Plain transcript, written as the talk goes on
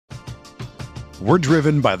We're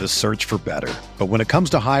driven by the search for better. But when it comes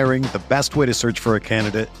to hiring, the best way to search for a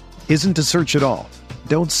candidate isn't to search at all.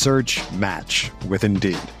 Don't search, match with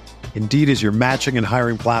Indeed. Indeed is your matching and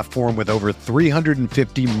hiring platform with over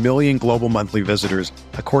 350 million global monthly visitors,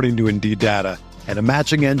 according to Indeed data, and a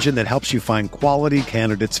matching engine that helps you find quality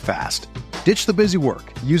candidates fast. Ditch the busy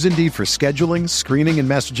work. Use Indeed for scheduling, screening, and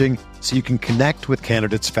messaging so you can connect with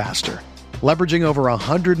candidates faster. Leveraging over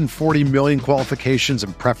 140 million qualifications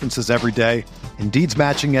and preferences every day, Indeed's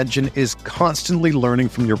matching engine is constantly learning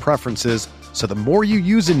from your preferences, so the more you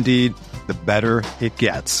use Indeed, the better it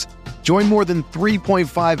gets. Join more than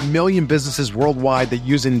 3.5 million businesses worldwide that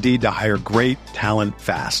use Indeed to hire great talent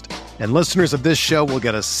fast. And listeners of this show will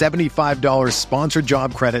get a $75 sponsored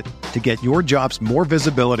job credit to get your jobs more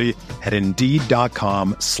visibility at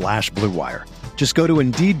Indeed.com/Blue Wire. Just go to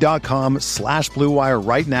Indeed.com/Blue Wire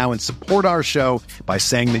right now and support our show by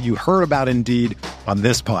saying that you heard about Indeed on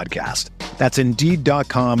this podcast. That's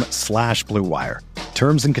Indeed.com/Blue Wire.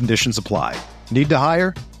 Terms and conditions apply. Need to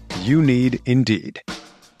hire? You need Indeed.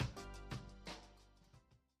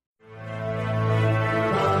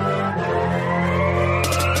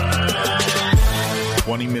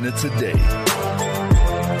 20 minutes a day,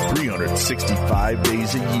 365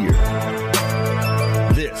 days a year.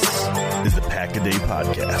 This is the Pack-A-Day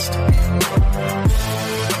Podcast.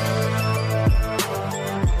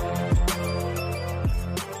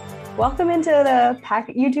 Welcome into the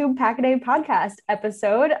YouTube Pack-A-Day Podcast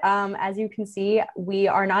episode. As you can see, we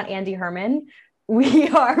are not Andy Herman. We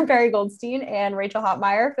are Barry Goldstein and Rachel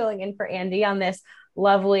Hotmeyer filling in for Andy on this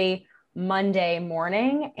lovely Monday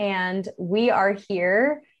morning, and we are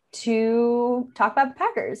here to talk about the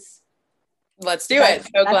Packers. Let's do it.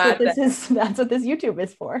 So glad that's what this YouTube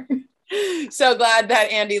is for. So glad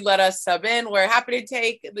that Andy let us sub in. We're happy to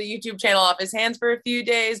take the YouTube channel off his hands for a few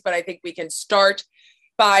days, but I think we can start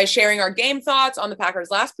by sharing our game thoughts on the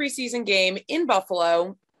Packers' last preseason game in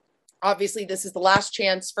Buffalo. Obviously, this is the last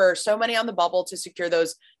chance for so many on the bubble to secure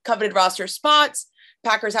those coveted roster spots.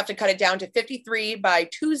 Packers have to cut it down to 53 by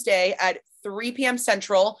Tuesday at 3 p.m.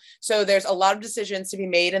 Central. So there's a lot of decisions to be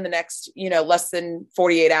made in the next, less than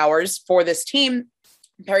 48 hours for this team.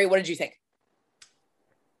 Perry, what did you think?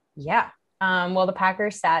 Yeah. Well, the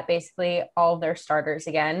Packers sat basically all of their starters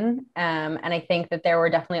again. And I think that there were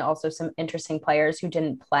definitely also some interesting players who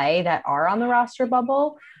didn't play that are on the roster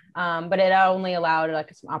bubble. But it only allowed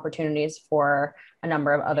some opportunities for a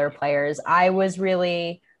number of other players. I was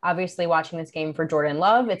really obviously watching this game for Jordan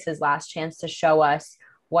Love. It's his last chance to show us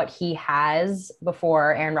what he has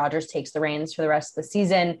before Aaron Rodgers takes the reins for the rest of the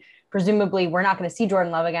season. Presumably, we're not going to see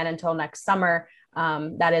Jordan Love again until next summer.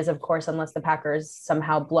 That is, of course, unless the Packers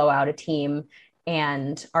somehow blow out a team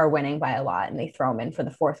and are winning by a lot and they throw him in for the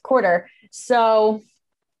fourth quarter. So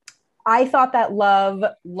I thought that Love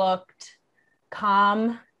looked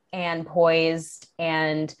calm and poised,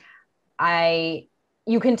 and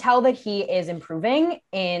you can tell that he is improving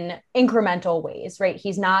in incremental ways, right?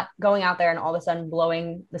 He's not going out there and all of a sudden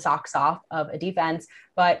blowing the socks off of a defense,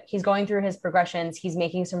 but he's going through his progressions. He's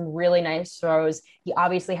making some really nice throws. He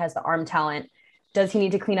obviously has the arm talent. Does he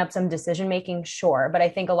need to clean up some decision-making? Sure. But I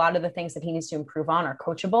think a lot of the things that he needs to improve on are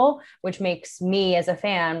coachable, which makes me as a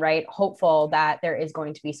fan, right, hopeful that there is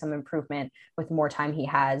going to be some improvement with more time he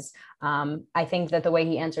has. I think that the way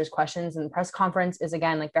he answers questions in the press conference is,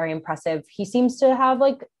 again, very impressive. He seems to have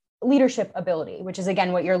leadership ability, which is,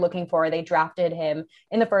 again, what you're looking for. They drafted him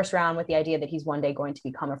in the first round with the idea that he's one day going to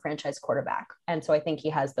become a franchise quarterback. And so I think he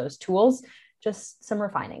has those tools. Just some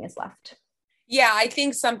refining is left. Yeah, I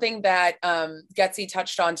think something that Getsy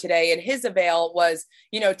touched on today in his avail was,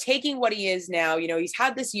 taking what he is now, he's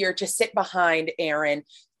had this year to sit behind Aaron,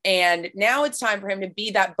 and now it's time for him to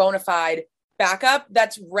be that bona fide backup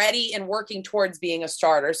that's ready and working towards being a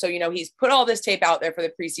starter. So, he's put all this tape out there for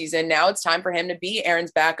the preseason. Now it's time for him to be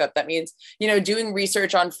Aaron's backup. That means, doing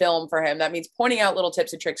research on film for him. That means pointing out little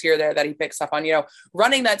tips and tricks here or there that he picks up on,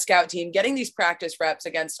 running that scout team, getting these practice reps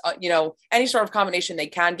against, any sort of combination they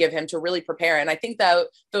can give him to really prepare. And I think that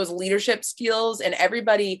those leadership skills, and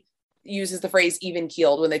everybody uses the phrase even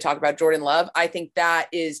keeled when they talk about Jordan Love, I think that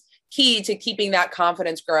is key to keeping that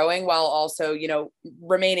confidence growing while also,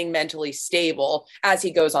 remaining mentally stable as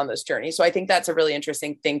he goes on this journey. So I think that's a really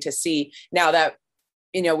interesting thing to see now that,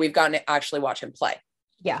 we've gotten to actually watch him play.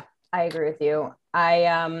 Yeah, I agree with you.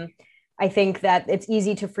 I think that it's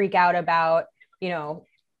easy to freak out about,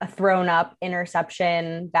 a thrown up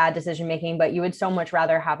interception, bad decision-making, but you would so much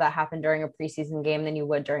rather have that happen during a preseason game than you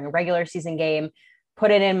would during a regular season game.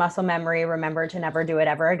 Put it in muscle memory, remember to never do it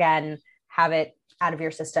ever again, have it out of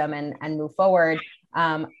your system and move forward.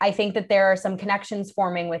 I think that there are some connections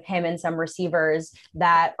forming with him and some receivers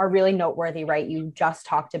that are really noteworthy, right? You just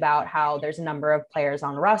talked about how there's a number of players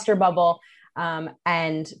on the roster bubble,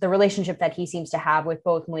 and the relationship that he seems to have with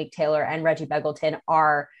both Malik Taylor and Reggie Begelton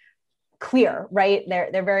are clear, right?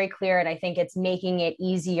 They're very clear. And I think it's making it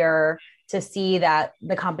easier to see that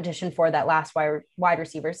the competition for that last wide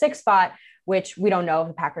receiver 6 spot, which we don't know if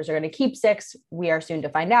the Packers are going to keep 6. We are soon to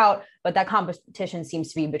find out, but that competition seems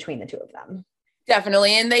to be between the two of them.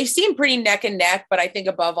 Definitely. And they seem pretty neck and neck, but I think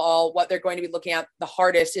above all, what they're going to be looking at the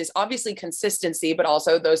hardest is obviously consistency, but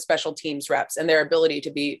also those special teams reps and their ability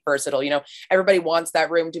to be versatile. Everybody wants that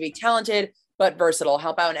room to be talented, but versatile,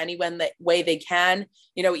 help out in any way they can,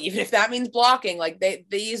 even if that means blocking. Like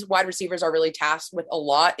these wide receivers are really tasked with a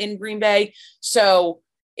lot in Green Bay. So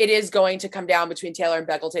it is going to come down between Taylor and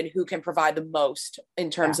Begelton, who can provide the most in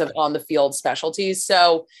terms of on the field specialties.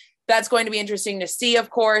 So that's going to be interesting to see, of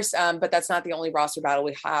course, but that's not the only roster battle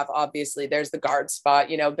we have. Obviously, there's the guard spot.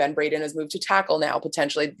 Ben Braden has moved to tackle now,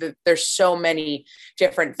 potentially. There's so many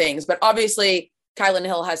different things, but obviously Kylan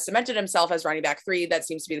Hill has cemented himself as running back 3. That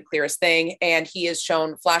seems to be the clearest thing. And he has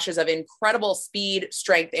shown flashes of incredible speed,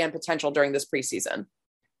 strength, and potential during this preseason.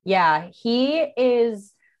 Yeah, he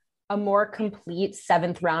is a more complete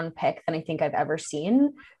 7th round pick than I think I've ever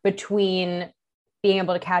seen, between being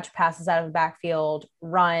able to catch passes out of the backfield,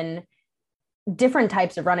 run different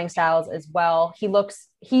types of running styles as well.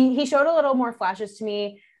 He showed a little more flashes to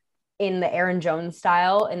me in the Aaron Jones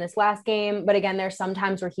style in this last game. But again, there's some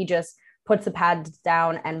times where he just puts the pads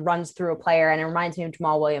down and runs through a player. And it reminds me of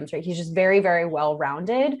Jamal Williams, right? He's just very, very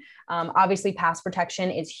well-rounded. Obviously pass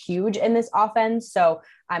protection is huge in this offense. So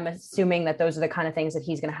I'm assuming that those are the kind of things that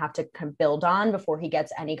he's going to have to build on before he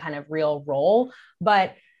gets any kind of real role.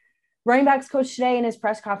 But running backs coach today in his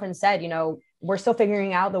press conference said, we're still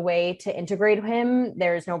figuring out the way to integrate him.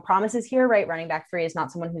 There's no promises here, right? Running back 3 is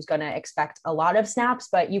not someone who's going to expect a lot of snaps,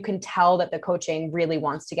 but you can tell that the coaching really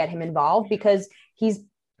wants to get him involved because he's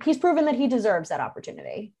proven that he deserves that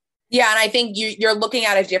opportunity. Yeah. And I think you're looking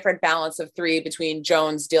at a different balance of 3 between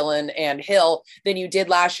Jones, Dillon, and Hill than you did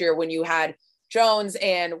last year when you had Jones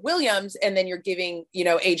and Williams, and then you're giving,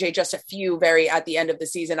 AJ just a few very at the end of the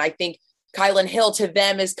season. I think Kylan Hill to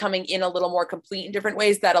them is coming in a little more complete in different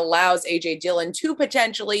ways that allows AJ Dillon to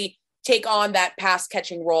potentially take on that pass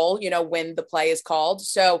catching role, when the play is called.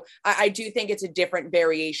 So I do think it's a different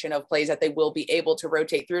variation of plays that they will be able to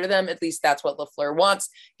rotate through to them. At least that's what LaFleur wants.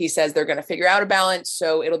 He says they're going to figure out a balance.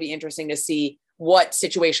 So it'll be interesting to see what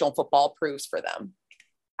situational football proves for them.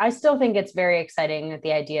 I still think it's very exciting that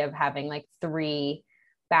the idea of having like 3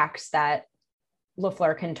 backs that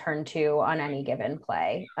LaFleur can turn to on any given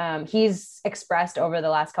play. He's expressed over the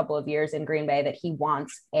last couple of years in Green Bay that he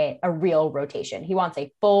wants a real rotation. He wants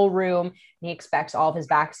a full room, and he expects all of his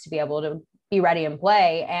backs to be able to be ready and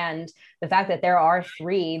play. And the fact that there are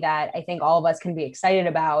 3 that I think all of us can be excited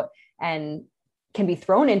about and can be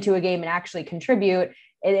thrown into a game and actually contribute,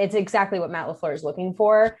 it's exactly what Matt LaFleur is looking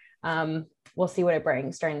for. We'll see what it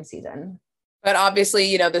brings during the season. But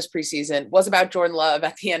obviously, this preseason was about Jordan Love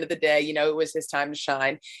at the end of the day. It was his time to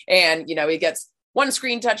shine. And, he gets 1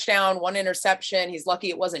 screen touchdown, 1 interception. He's lucky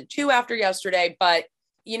it wasn't 2 after yesterday. But,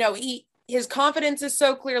 his confidence is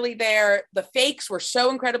so clearly there. The fakes were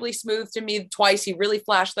so incredibly smooth to me twice. He really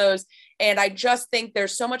flashed those. And I just think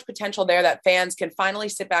there's so much potential there that fans can finally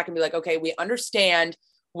sit back and be like, okay, we understand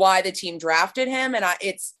why the team drafted him. And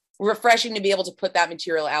it's refreshing to be able to put that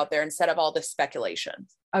material out there instead of all this speculation.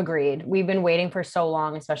 Agreed. We've been waiting for so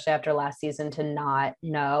long, especially after last season, to not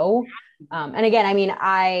know. And again,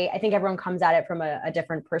 I think everyone comes at it from a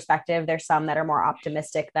different perspective. There's some that are more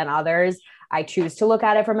optimistic than others. I choose to look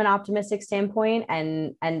at it from an optimistic standpoint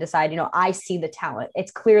and decide, I see the talent.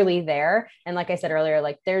 It's clearly there. And like I said earlier,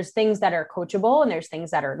 like there's things that are coachable and there's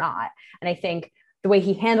things that are not. And I think the way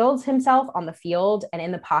he handles himself on the field and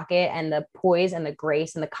in the pocket and the poise and the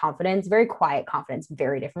grace and the confidence, very quiet confidence,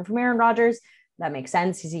 very different from Aaron Rodgers. That makes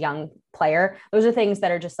sense. He's a young player. Those are things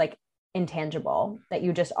that are just like intangible, that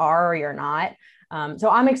you just are or you're not. So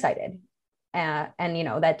I'm excited. And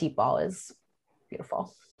that deep ball is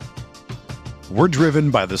beautiful. We're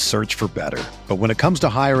driven by the search for better. But when it comes to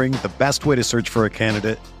hiring, the best way to search for a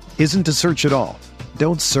candidate isn't to search at all.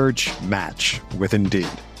 Don't search, match with Indeed.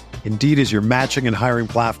 Indeed is your matching and hiring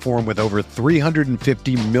platform with over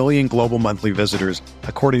 350 million global monthly visitors,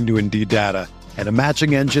 according to Indeed data, and a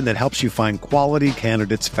matching engine that helps you find quality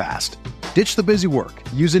candidates fast. Ditch the busy work.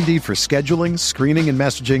 Use Indeed for scheduling, screening, and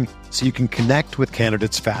messaging so you can connect with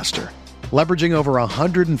candidates faster. Leveraging over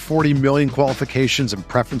 140 million qualifications and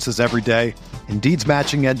preferences every day, Indeed's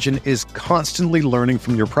matching engine is constantly learning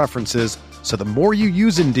from your preferences So the more you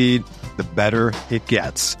use Indeed, the better it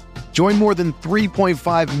gets. Join more than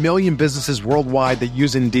 3.5 million businesses worldwide that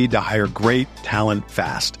use Indeed to hire great talent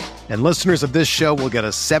fast. And listeners of this show will get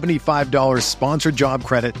a $75 sponsored job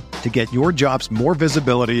credit to get your jobs more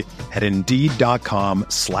visibility at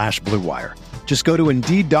Indeed.com/Blue Wire. Just go to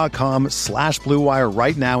Indeed.com/Blue Wire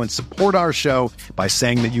right now and support our show by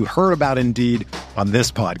saying that you heard about Indeed on this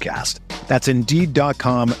podcast. That's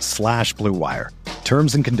Indeed.com/Blue Wire.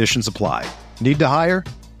 Terms and conditions apply. Need to hire?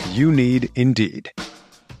 You need Indeed.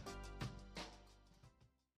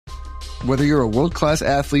 Whether you're a world-class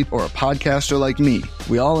athlete or a podcaster like me,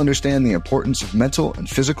 we all understand the importance of mental and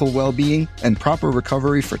physical well-being and proper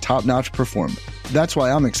recovery for top-notch performance. That's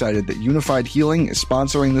why I'm excited that Unified Healing is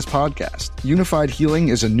sponsoring this podcast. Unified Healing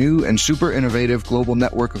is a new and super innovative global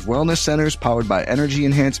network of wellness centers powered by Energy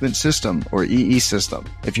Enhancement System, or EE System.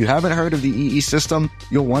 If you haven't heard of the EE System,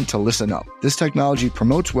 you'll want to listen up. This technology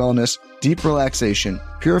promotes wellness, deep relaxation,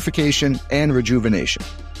 purification, and rejuvenation.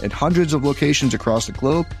 At hundreds of locations across the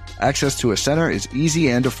globe, access to a center is easy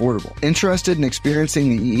and affordable. Interested in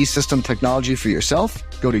experiencing the EE System technology for yourself?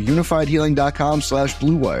 Go to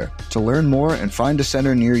unifiedhealing.com/Blue Wire to learn more and find a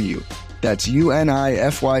center near you. That's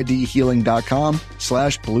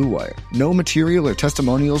UNIFYDhealing.com/Blue Wire. No material or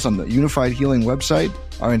testimonials on the Unified Healing website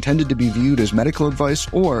are intended to be viewed as medical advice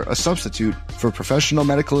or a substitute for professional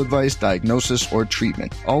medical advice, diagnosis, or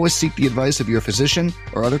treatment. Always seek the advice of your physician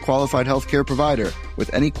or other qualified healthcare provider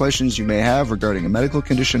with any questions you may have regarding a medical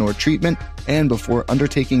condition or treatment and before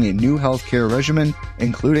undertaking a new healthcare regimen,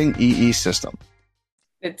 including EE System.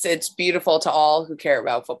 It's beautiful to all who care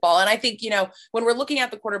about football. And I think, when we're looking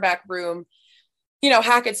at the quarterback room,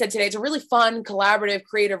 Hackett said today, it's a really fun, collaborative,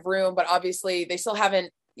 creative room, but obviously they still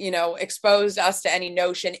haven't, exposed us to any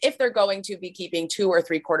notion if they're going to be keeping 2 or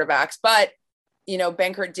 3 quarterbacks. But,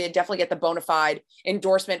 Benkert did definitely get the bona fide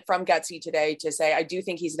endorsement from Getsy today to say, I do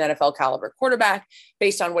think he's an NFL caliber quarterback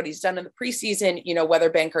based on what he's done in the preseason. Whether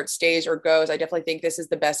Benkert stays or goes, I definitely think this is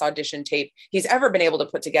the best audition tape he's ever been able to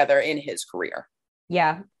put together in his career.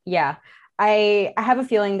 Yeah. I have a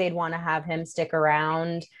feeling they'd want to have him stick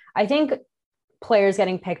around. I think players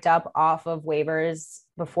getting picked up off of waivers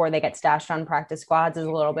before they get stashed on practice squads is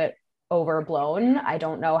a little bit overblown. I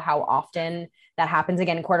don't know how often that happens.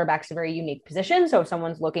 Again, quarterback's a very unique position. So if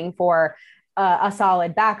someone's looking for a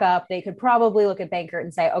solid backup, they could probably look at Benkert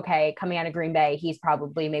and say, okay, coming out of Green Bay, he's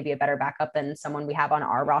probably maybe a better backup than someone we have on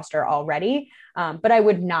our roster already. But I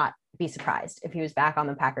would not be surprised if he was back on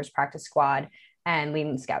the Packers practice squad and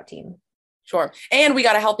leading the scout team. Sure. And we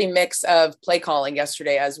got a healthy mix of play calling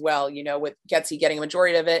yesterday as well, with Getsy getting a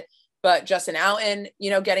majority of it, but Justin Outen,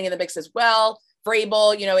 getting in the mix as well.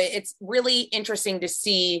 Vrabel, it's really interesting to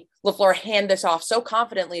see LaFleur hand this off so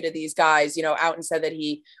confidently to these guys. Outen said that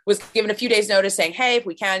he was given a few days notice saying, hey, if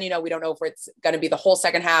we can, we don't know if it's going to be the whole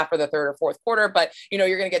second half or the third or fourth quarter, but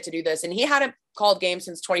you're going to get to do this. And he hadn't called games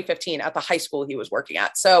since 2015 at the high school he was working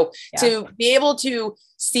at. So to be able to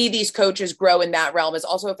see these coaches grow in that realm is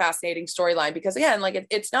also a fascinating storyline because again,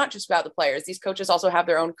 it's not just about the players. These coaches also have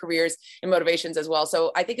their own careers and motivations as well.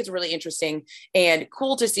 So I think it's really interesting and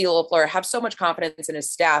cool to see LaFleur have so much confidence in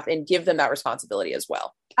his staff and give them that responsibility as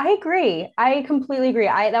well. I agree. I completely agree.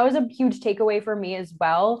 That was a huge takeaway for me as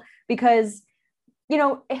well, because,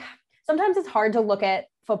 sometimes it's hard to look at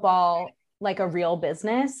football like a real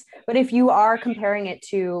business, but if you are comparing it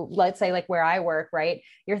to, let's say, like where I work, right,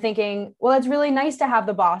 you're thinking, well, it's really nice to have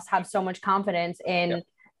the boss have so much confidence in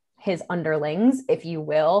his underlings, if you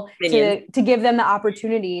will, to give them the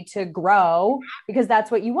opportunity to grow, because that's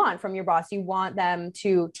what you want from your boss. You want them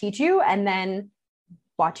to teach you and then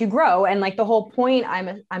watch you grow. And the whole point,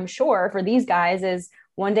 I'm sure, for these guys is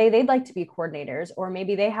one day they'd like to be coordinators, or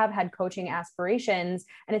maybe they have had coaching aspirations.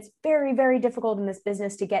 And it's very, very difficult in this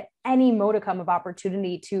business to get any modicum of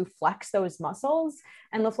opportunity to flex those muscles.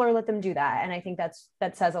 And LaFleur let them do that. And I think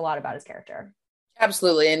that says a lot about his character.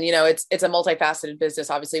 Absolutely. And, it's a multifaceted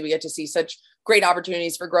business. Obviously, we get to see such great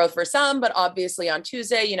opportunities for growth for some, but obviously on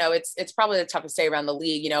Tuesday, it's probably the toughest day around the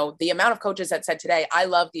league. The amount of coaches that said today, I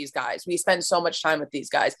love these guys. We spend so much time with these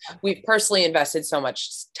guys. We've personally invested so much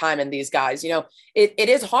time in these guys. It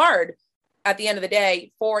is hard at the end of the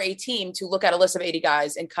day for a team to look at a list of 80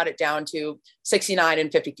 guys and cut it down to 69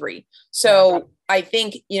 and 53. So I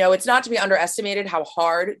think, it's not to be underestimated how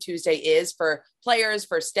hard Tuesday is for players,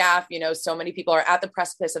 for staff. So many people are at the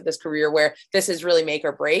precipice of this career where this is really make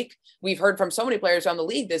or break. We've heard from so many players around the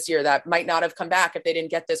league this year that might not have come back if they didn't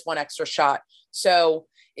get this one extra shot. So,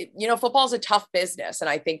 football is a tough business. And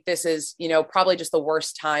I think this is, probably just the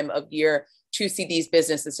worst time of year to see these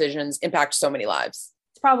business decisions impact so many lives.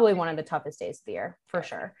 Probably one of the toughest days of the year, for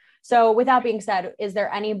sure. So with that being said, is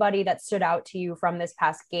there anybody that stood out to you from this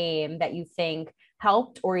past game that you think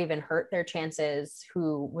helped or even hurt their chances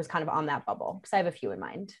who was kind of on that bubble? Because I have a few in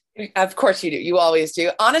mind. Of course you do. You always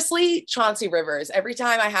do. Honestly, Chauncey Rivers, every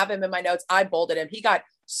time I have him in my notes, I bolded him. He got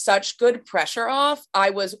such good pressure off.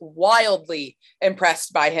 I was wildly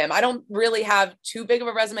impressed by him. I don't really have too big of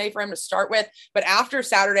a resume for him to start with, but after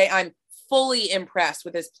Saturday, I'm fully impressed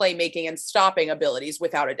with his playmaking and stopping abilities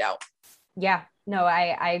without a doubt. Yeah, no,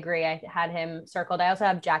 I agree. I had him circled. I also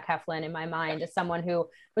have Jack Heflin in my mind as someone who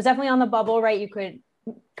was definitely on the bubble, right? You could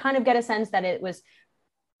kind of get a sense that it was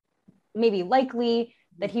maybe likely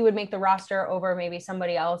that he would make the roster over maybe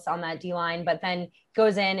somebody else on that D line, but then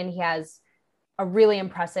goes in and he has a really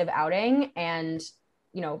impressive outing and,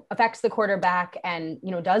 you know, affects the quarterback and, you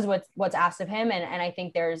know, does what's asked of him. And I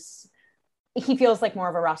think he feels like more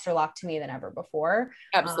of a roster lock to me than ever before.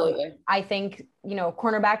 Absolutely. I think, you know,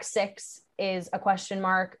 cornerback 6 is a question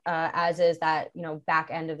mark, as is that, you know, back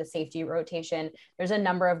end of the safety rotation. There's a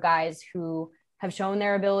number of guys who have shown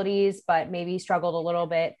their abilities, but maybe struggled a little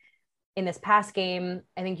bit in this past game.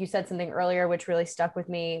 I think you said something earlier, which really stuck with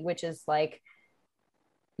me, which is like,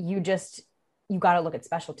 you got to look at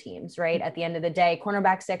special teams, right? At the end of the day,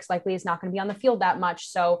 cornerback 6 likely is not going to be on the field that much.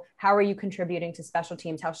 So how are you contributing to special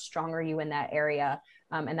teams? How strong are you in that area?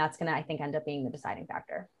 And that's going to, I think, end up being the deciding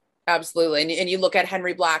factor. Absolutely. And you look at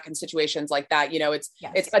Henry Black and situations like that, you know, it's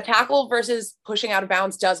a tackle versus pushing out of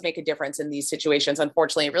bounds does make a difference in these situations.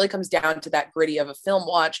 Unfortunately, it really comes down to that gritty of a film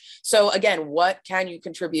watch. So again, what can you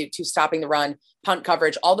contribute to stopping the run, punt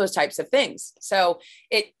coverage, all those types of things? So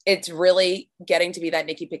it's really getting to be that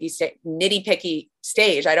nitty picky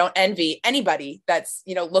stage. I don't envy anybody that's,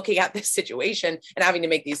 you know, looking at this situation and having to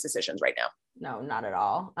make these decisions right now. No, not at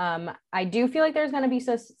all. I do feel like there's going to be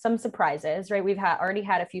some surprises, right? We've already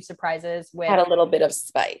had a few surprises had a little bit of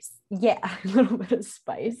spice. Yeah, a little bit of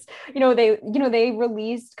spice. They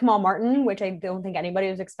released Kamal Martin, which I don't think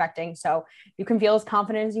anybody was expecting. So you can feel as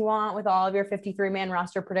confident as you want with all of your 53-man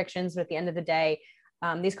roster predictions. But at the end of the day,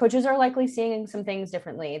 these coaches are likely seeing some things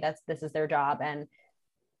differently. This is their job, and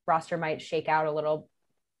roster might shake out a little,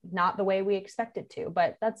 not the way we expect it to,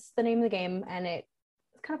 but that's the name of the game, and it's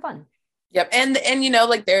kind of fun. Yep. And, you know,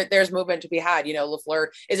 like there's movement to be had. You know, LaFleur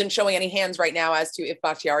isn't showing any hands right now as to if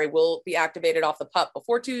Bakhtiari will be activated off the pup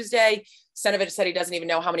before Tuesday. Stenavich said he doesn't even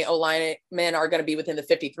know how many O-linemen are going to be within the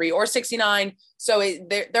 53 or 69. So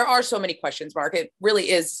there are so many questions, Mark. It really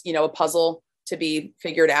is, you know, a puzzle to be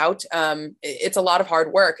figured out. It's a lot of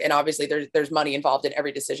hard work. And obviously there's money involved in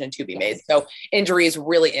every decision to be made. So injuries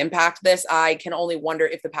really impact this. I can only wonder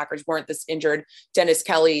if the Packers weren't this injured, Dennis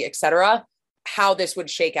Kelly, et cetera, how this would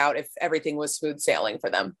shake out if everything was smooth sailing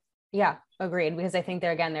for them. Yeah, agreed. Because I think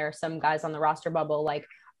there are some guys on the roster bubble, like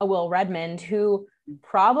a Will Redmond, who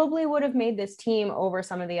probably would have made this team over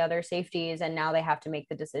some of the other safeties. And now they have to make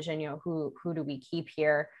the decision, you know, who do we keep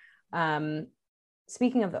here?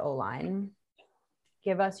 Speaking of the O-line,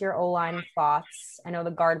 give us your O-line thoughts. I know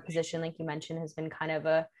the guard position, like you mentioned, has been kind of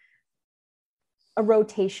a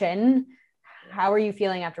rotation. How are you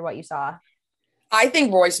feeling after what you saw? I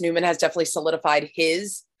think Royce Newman has definitely solidified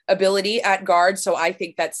his ability at guard. So I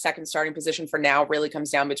think that second starting position for now really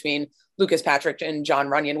comes down between Lucas Patrick and Jon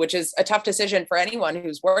Runyan, which is a tough decision for anyone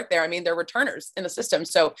who's worked there. I mean, they're returners in the system.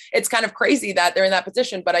 So it's kind of crazy that they're in that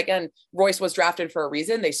position. But again, Royce was drafted for a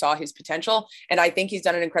reason. They saw his potential, and I think he's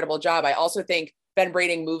done an incredible job. I also think Ben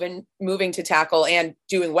Brading moving to tackle and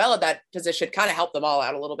doing well at that position kind of helped them all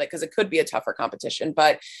out a little bit, because it could be a tougher competition.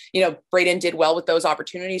 But, you know, Brading did well with those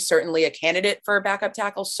opportunities, certainly a candidate for a backup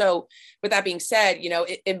tackle. So with that being said, you know,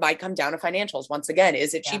 it might come down to financials. Once again,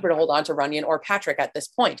 is it cheaper to hold on to Runyan or Patrick at this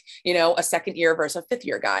point? You know, a second year versus a fifth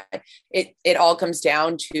year guy. It all comes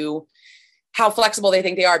down to how flexible they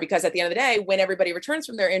think they are, because at the end of the day, when everybody returns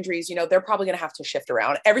from their injuries, you know, they're probably going to have to shift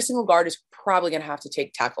around. Every single guard is probably going to have to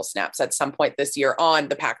take tackle snaps at some point this year on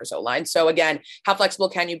the Packers O-line. So again, how flexible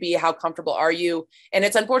can you be? How comfortable are you? And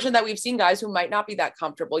it's unfortunate that we've seen guys who might not be that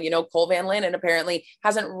comfortable. You know, Cole Van Lannon apparently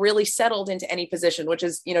hasn't really settled into any position, which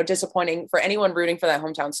is, you know, disappointing for anyone rooting for that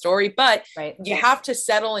hometown story. But You have to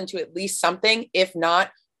settle into at least something, if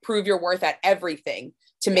not prove your worth at everything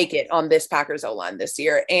to make it on this Packers O-line this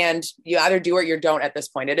year. And you either do or you don't at this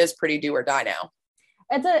point. It is pretty do or die now.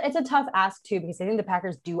 It's a tough ask too, because I think the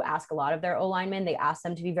Packers do ask a lot of their O-linemen. They ask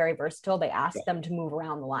them to be very versatile. They ask them to move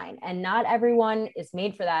around the line, and not everyone is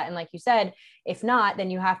made for that. And like you said, if not,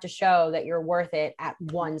 then you have to show that you're worth it at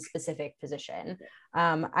one specific position.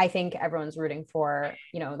 I think everyone's rooting for,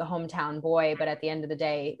 you know, the hometown boy, but at the end of the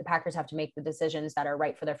day, the Packers have to make the decisions that are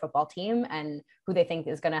right for their football team and who they think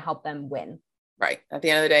is going to help them win. Right. At the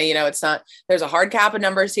end of the day, you know, it's not, there's a hard cap of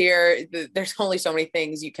numbers here. There's only so many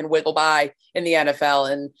things you can wiggle by in the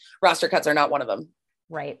NFL, and roster cuts are not one of them.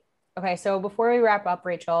 Right. Okay. So before we wrap up,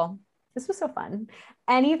 Rachel, this was so fun.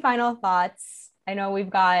 Any final thoughts? I know we've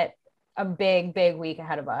got a big week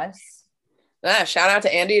ahead of us. Shout out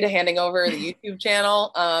to Andy to handing over the YouTube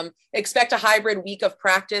channel. Expect a hybrid week of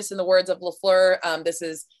practice, in the words of LaFleur. This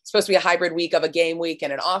is supposed to be a hybrid week of a game week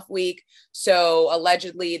and an off week. So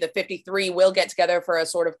allegedly the 53 will get together for a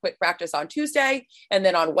sort of quick practice on Tuesday. And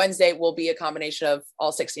then on Wednesday will be a combination of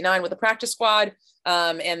all 69 with the practice squad.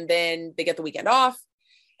 And then they get the weekend off.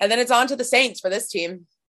 And then it's on to the Saints for this team.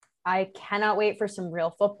 I cannot wait for some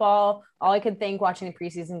real football. All I could think watching the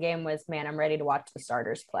preseason game was, man, I'm ready to watch the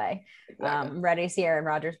starters play. Exactly. I'm ready to see Aaron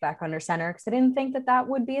Rodgers back under center, because I didn't think that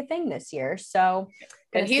would be a thing this year. So,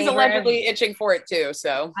 and he's allegedly itching for it too.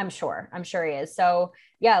 So I'm sure he is. So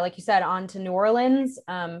yeah, like you said, on to New Orleans.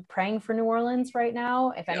 Praying for New Orleans right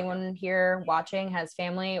now. If anyone here watching has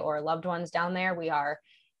family or loved ones down there, we are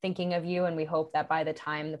thinking of you, and we hope that by the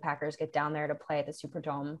time the Packers get down there to play at the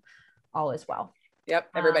Superdome, all is well. Yep.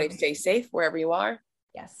 Everybody stay safe wherever you are.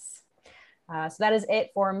 Yes. So that is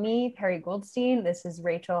it for me, Perry Goldstein. This is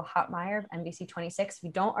Rachel Hotmeyer of NBC 26. If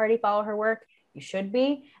you don't already follow her work, you should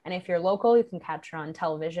be. And if you're local, you can catch her on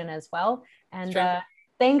television as well. And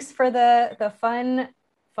thanks for the fun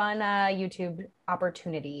YouTube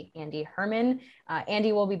opportunity, Andy Herman.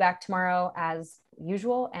 Andy will be back tomorrow as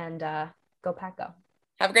usual, and go Pack Go.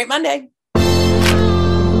 Have a great Monday.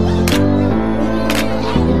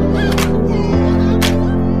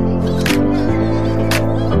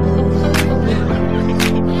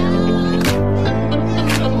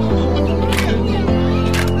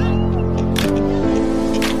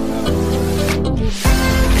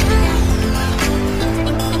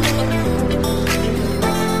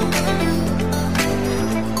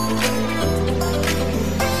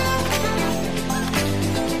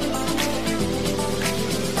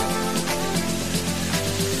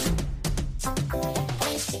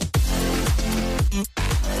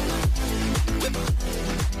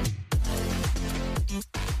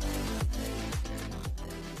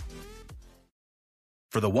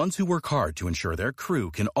 For the ones who work hard to ensure their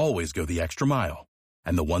crew can always go the extra mile,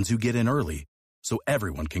 and the ones who get in early so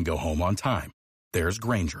everyone can go home on time, there's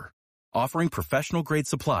Grainger, offering professional-grade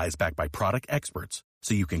supplies backed by product experts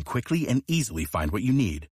so you can quickly and easily find what you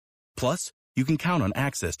need. Plus, you can count on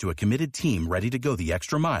access to a committed team ready to go the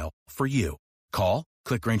extra mile for you. Call,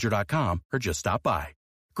 click Grainger.com, or just stop by.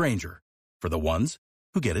 Grainger, for the ones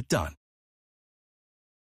who get it done.